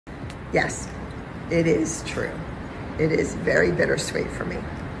Yes, it is true. It is very bittersweet for me.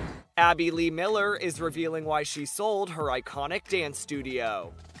 Abby Lee Miller is revealing why she sold her iconic dance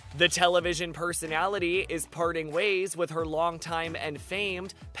studio. The television personality is parting ways with her longtime and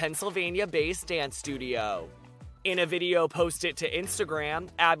famed Pennsylvania-based dance studio. In a video posted to Instagram,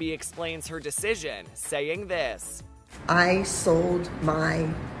 Abby explains her decision, saying this: I sold my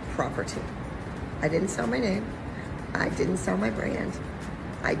property. I didn't sell my name. I didn't sell my brand.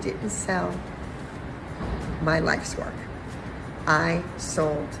 I didn't sell my life's work. I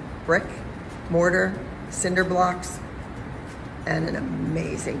sold brick, mortar, cinder blocks, and an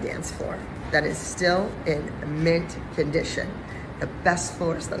amazing dance floor that is still in mint condition. The best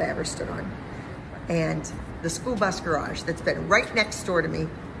floors that I ever stood on. And the school bus garage that's been right next door to me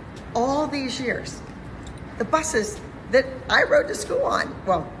all these years. The buses that I rode to school on,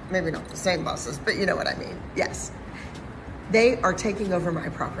 well, maybe not the same buses, but you know what I mean, yes. They are taking over my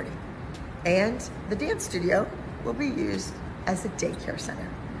property. And the dance studio will be used as a daycare center.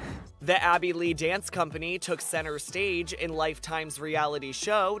 The Abby Lee Dance Company took center stage in Lifetime's reality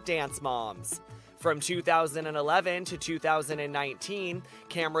show, Dance Moms. From 2011 to 2019,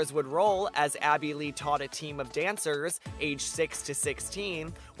 cameras would roll as Abby Lee taught a team of dancers aged 6 to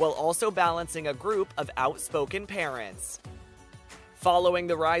 16, while also balancing a group of outspoken parents. Following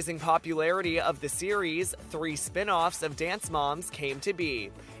the rising popularity of the series, 3 spin-offs of Dance Moms came to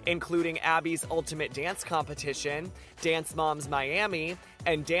be, including Abby's Ultimate Dance Competition, Dance Moms Miami,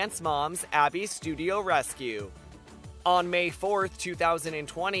 and Dance Moms Abby Studio Rescue. On May 4th,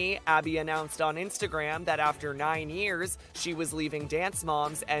 2020, Abby announced on Instagram that after 9 years, she was leaving Dance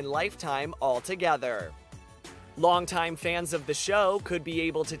Moms and Lifetime altogether. Longtime fans of the show could be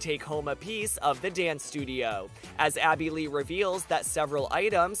able to take home a piece of the dance studio, as Abby Lee reveals that several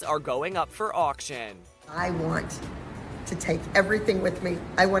items are going up for auction. I want to take everything with me.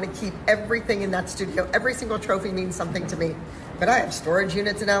 I want to keep everything in that studio. Every single trophy means something to me. But I have storage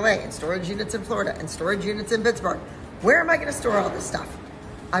units in LA, and storage units in Florida, and storage units in Pittsburgh. Where am I going to store all this stuff?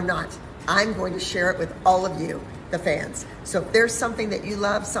 I'm not. I'm going to share it with all of you, the fans. So if there's something that you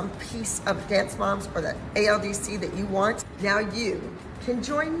love, some piece of Dance Moms or the ALDC that you want, now you can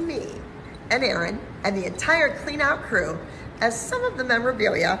join me and Aaron and the entire Clean Out crew as some of the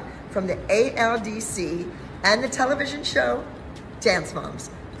memorabilia from the ALDC and the television show Dance Moms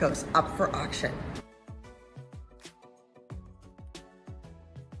goes up for auction.